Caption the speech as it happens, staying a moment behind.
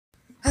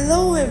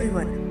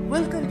everyone,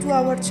 welcome to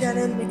our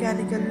channel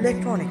Mechanical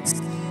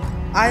Electronics.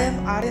 I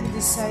am Aryan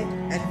this side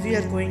and we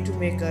are going to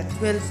make a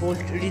 12-volt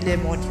relay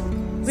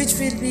module which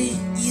will be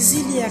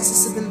easily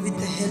accessible with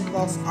the help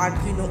of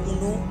Arduino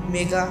Uno,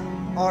 Mega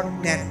or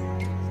Nano.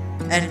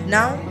 And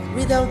now,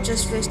 without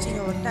just wasting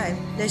our time,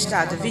 let's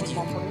start the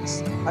video.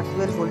 Components: a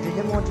 12-volt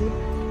relay module,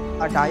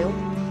 a diode,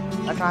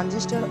 a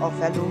transistor of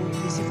value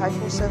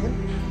PC547,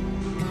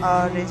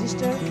 a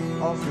resistor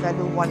of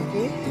value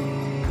 1K,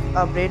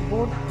 a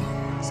breadboard,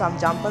 some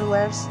jumper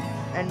wires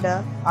and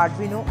a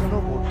Arduino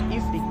Uno board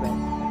if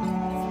required.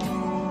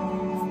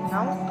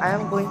 Now I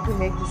am going to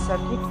make this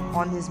circuit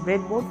on this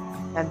breadboard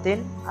and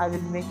then I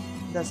will make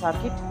the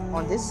circuit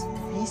on this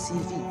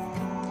PCB.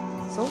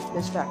 So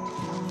let's start.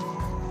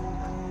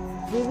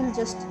 We will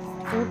just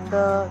put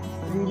the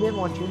relay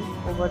module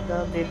over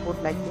the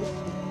breadboard like this. It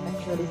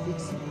actually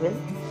fits well.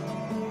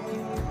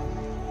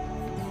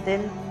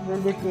 Then we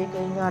will be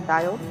taking a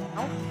diode.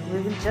 Now we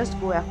will just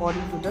go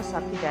according to the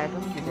circuit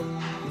diagram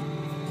given.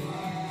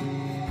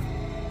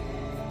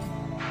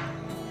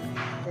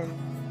 Then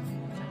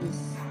this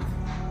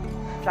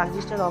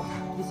transistor of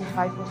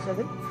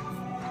PC547,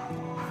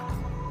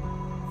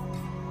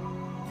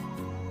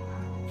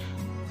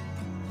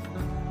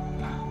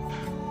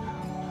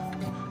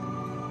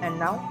 and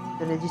now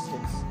the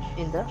resistance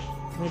in the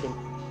middle.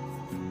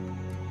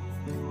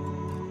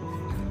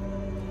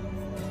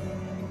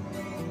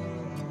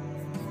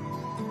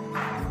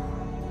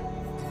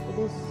 It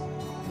is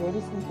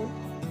very simple.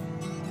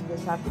 The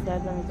circuit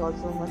diagram is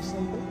also much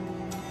simple.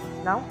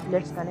 Now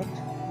let's connect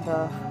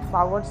the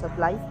power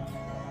supply.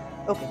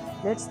 Okay,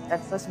 let's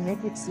at first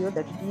make it sure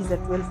that it is a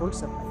 12-volt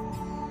supply.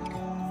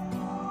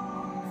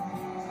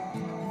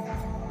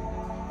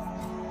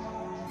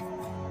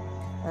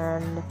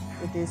 And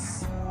it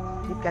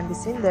can be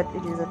seen that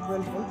it is a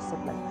 12-volt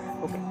supply.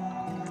 Okay.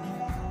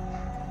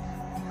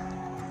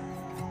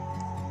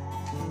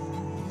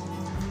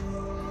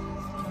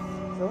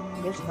 So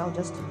let's now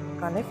just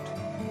connect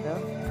the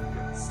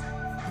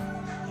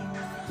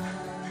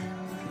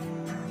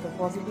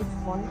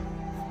positive one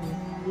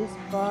in this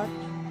part,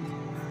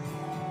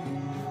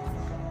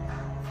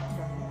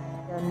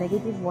 the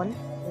negative one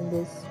in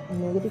this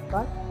negative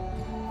part.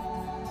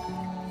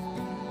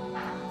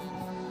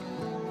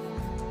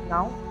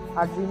 Now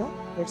Arduino,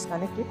 let's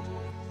connect it.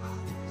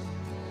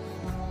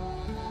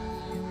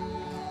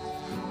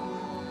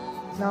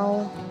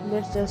 Now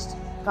let's just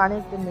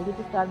connect the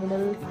negative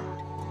terminal.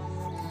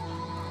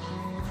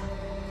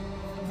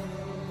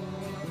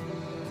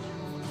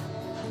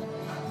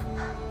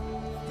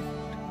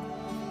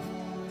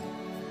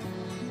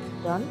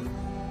 Done.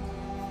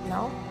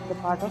 Now the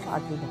part of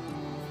Arduino.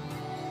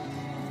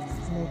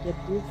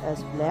 Negative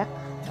as black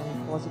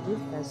and positive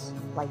as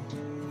white.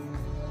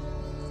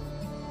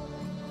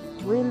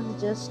 We'll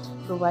just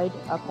provide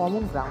a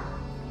common ground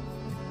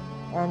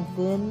and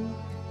then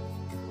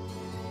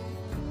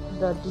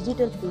the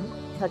digital pin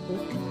 30.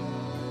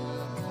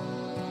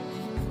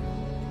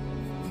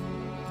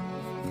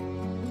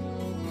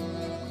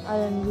 I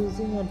am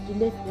using a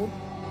delay code.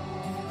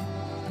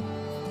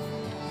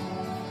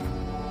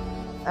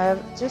 I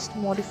have just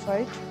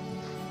modified.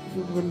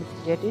 You will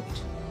get it.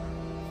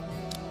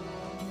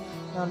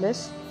 Now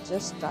let's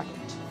just start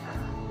it.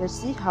 Let's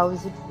see how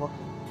is it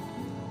working.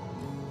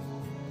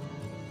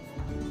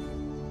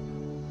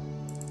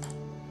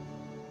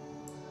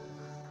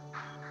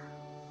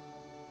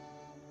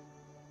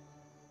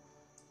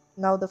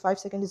 Now the 5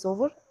 seconds is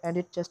over and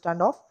it just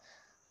turned off,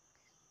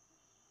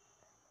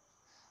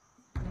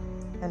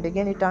 and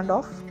again it turned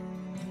off.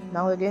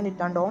 Now again it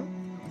turned on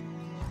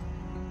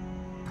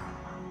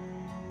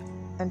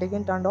and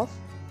again turned off,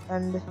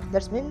 and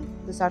that's mean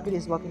the circuit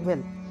is working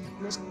well.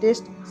 Let's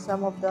test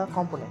some of the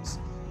components.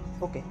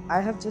 Okay,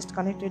 I have just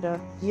connected a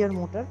gear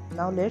motor.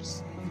 Now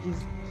let's give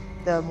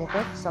the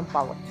motor some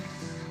power.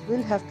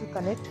 We'll have to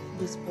connect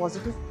this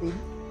positive pin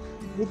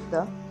with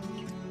the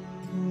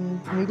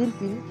middle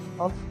pin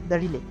of the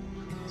relay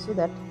so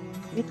that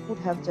it could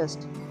have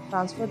just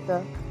transferred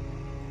the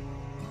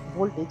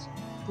voltage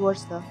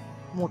towards the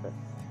motor.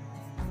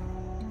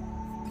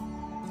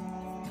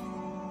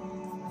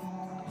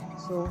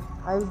 So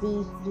I will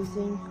be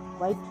using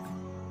white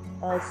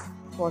as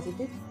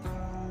positive,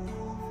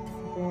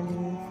 then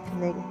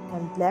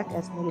and black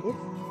as negative.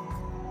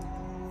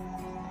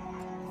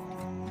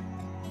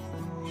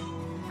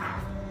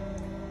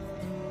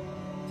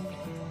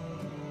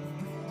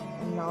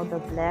 And now the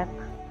black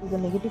is the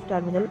negative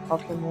terminal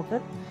of the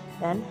motor,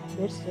 and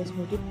let's just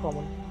make it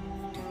common.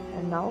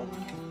 And now,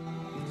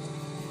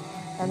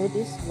 and it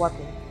is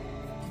working.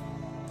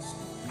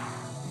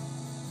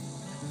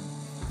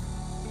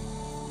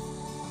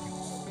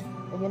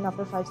 Again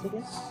after 5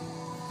 seconds.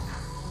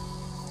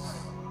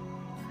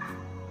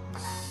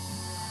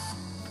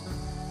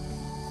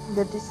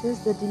 The distance,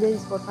 the delay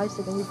is for 5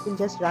 seconds. It will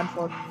just run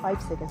for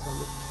 5 seconds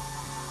only.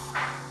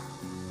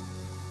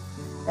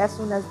 As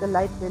soon as the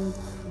light will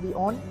be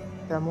on,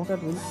 the motor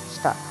will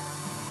start.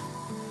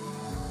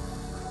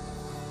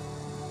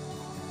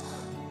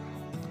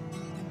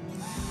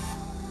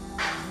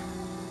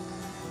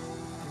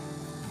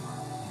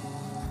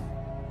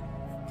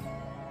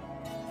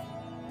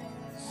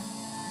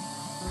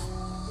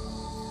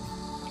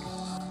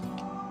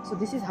 So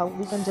this is how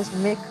we can just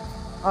make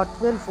a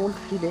 12-volt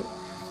relay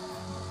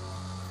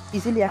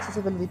easily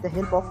accessible with the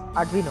help of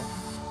Arduino.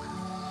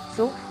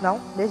 So now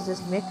let's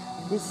just make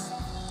this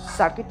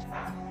circuit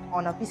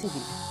on a PCB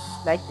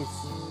like this.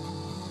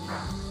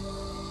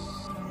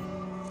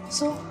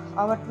 So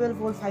our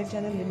 12-volt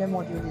 5-channel relay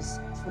module is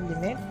fully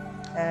made,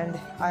 and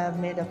I have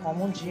made a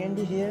common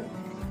GND here,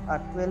 a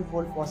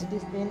 12-volt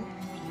positive pin,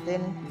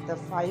 then the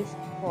 5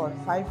 for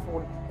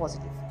 5-volt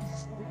positive.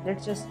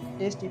 Let's just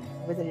test it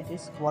whether it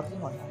is working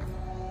or not.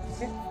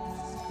 Okay,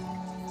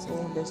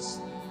 so let's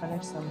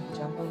connect some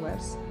jumper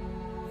wires.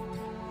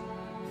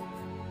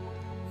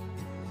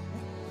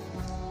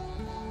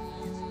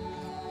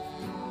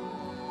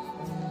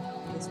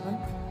 And this one.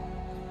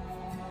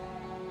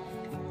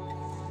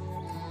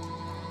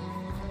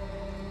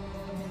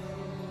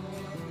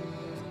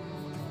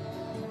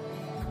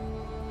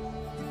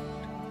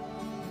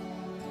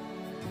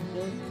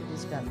 Here it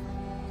is done,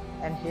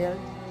 and here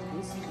it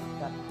is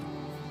done.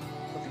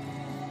 Okay.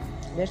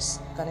 Let's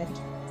connect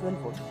 12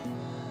 volt,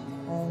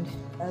 and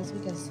as we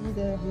can see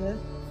here,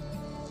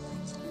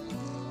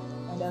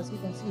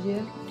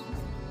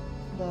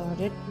 the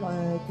red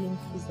pin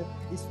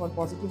is for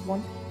positive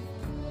one,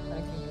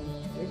 connecting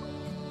to red,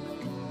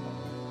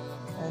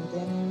 and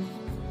then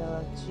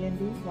the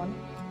GND one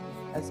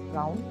as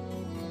brown,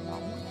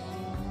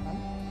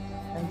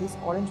 and this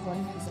orange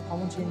one is a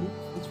common GND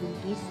which will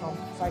give from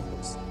 5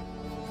 volts.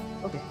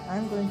 Okay, I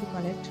am going to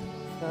connect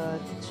the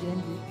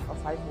GND of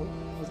 5 volt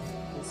with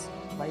this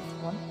white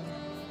one.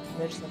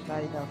 Let's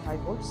apply the 5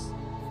 volts.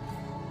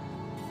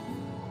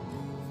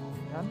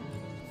 Done.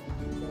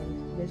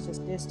 Then let's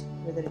just test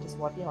whether it is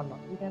working or not.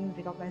 We can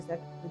recognize that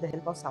with the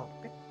help of sound.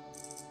 Okay,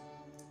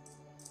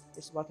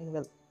 it's working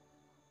well.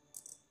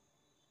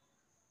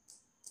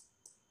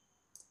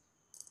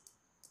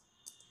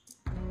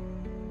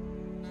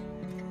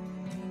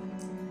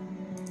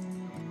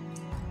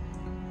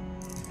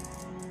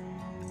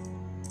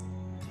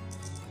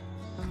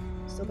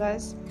 So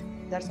guys,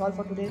 that's all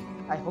for today.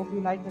 I hope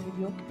you liked the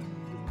video.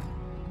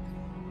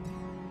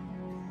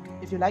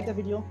 If you like the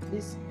video,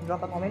 please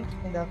drop a comment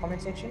in the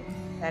comment section,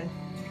 and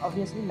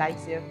obviously like,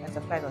 share and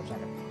subscribe our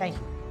channel. Thank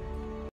you.